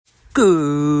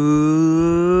Good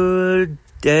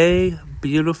day,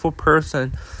 beautiful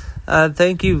person.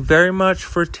 Thank you very much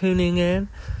for tuning in.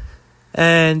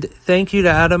 And thank you to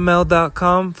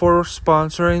AdamMel.com for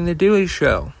sponsoring The Dewey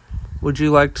Show. Would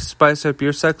you like to spice up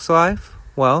your sex life?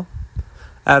 Well,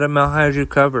 Adam Mel has you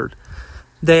covered.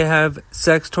 They have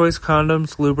sex toys,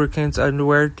 condoms, lubricants,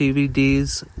 underwear,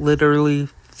 DVDs, literally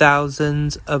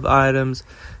thousands of items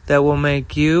that will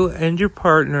make you and your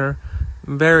partner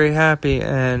very happy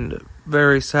and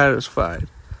very satisfied.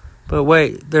 But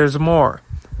wait, there's more.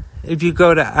 If you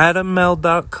go to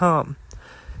AdamMel.com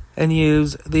and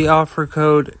use the offer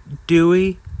code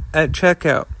DEWEY at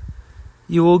checkout,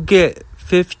 you will get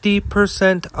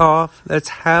 50% off. That's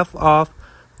half off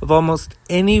of almost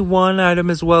any one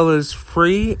item, as well as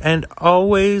free and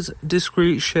always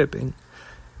discreet shipping.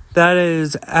 That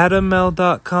is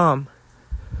AdamMel.com.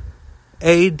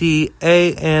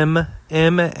 AdamMale.com.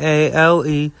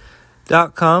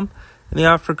 And the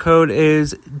offer code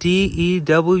is DEWEY.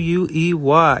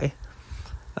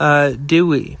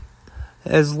 Dewey.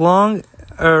 As long,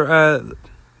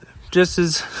 just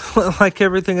as like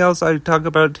everything else I talk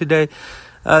about today,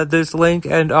 this link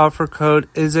and offer code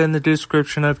is in the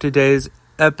description of today's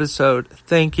episode.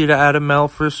 Thank you to Adam Mel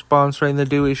for sponsoring The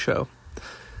Dewey Show.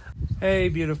 Hey,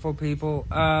 beautiful people.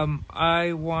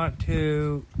 I want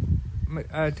to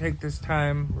take this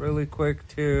time really quick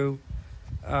to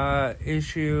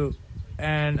issue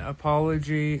an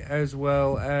apology as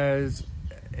well as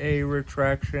a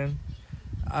retraction.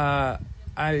 I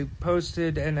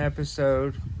posted an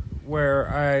episode where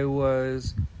I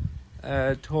was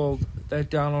told that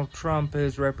Donald Trump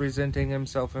is representing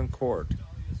himself in court.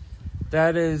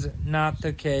 That is not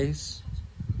the case.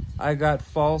 I got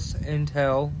false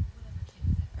intel,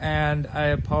 and I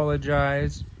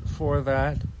apologize for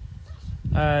that.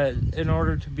 In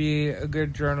order to be a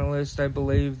good journalist, I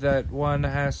believe that one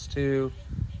has to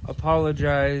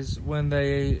apologize when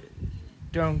they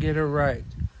don't get it right.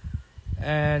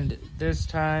 And this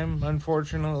time,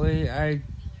 unfortunately, I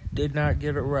did not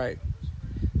get it right.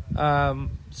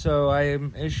 So I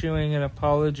am issuing an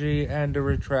apology and a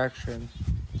retraction.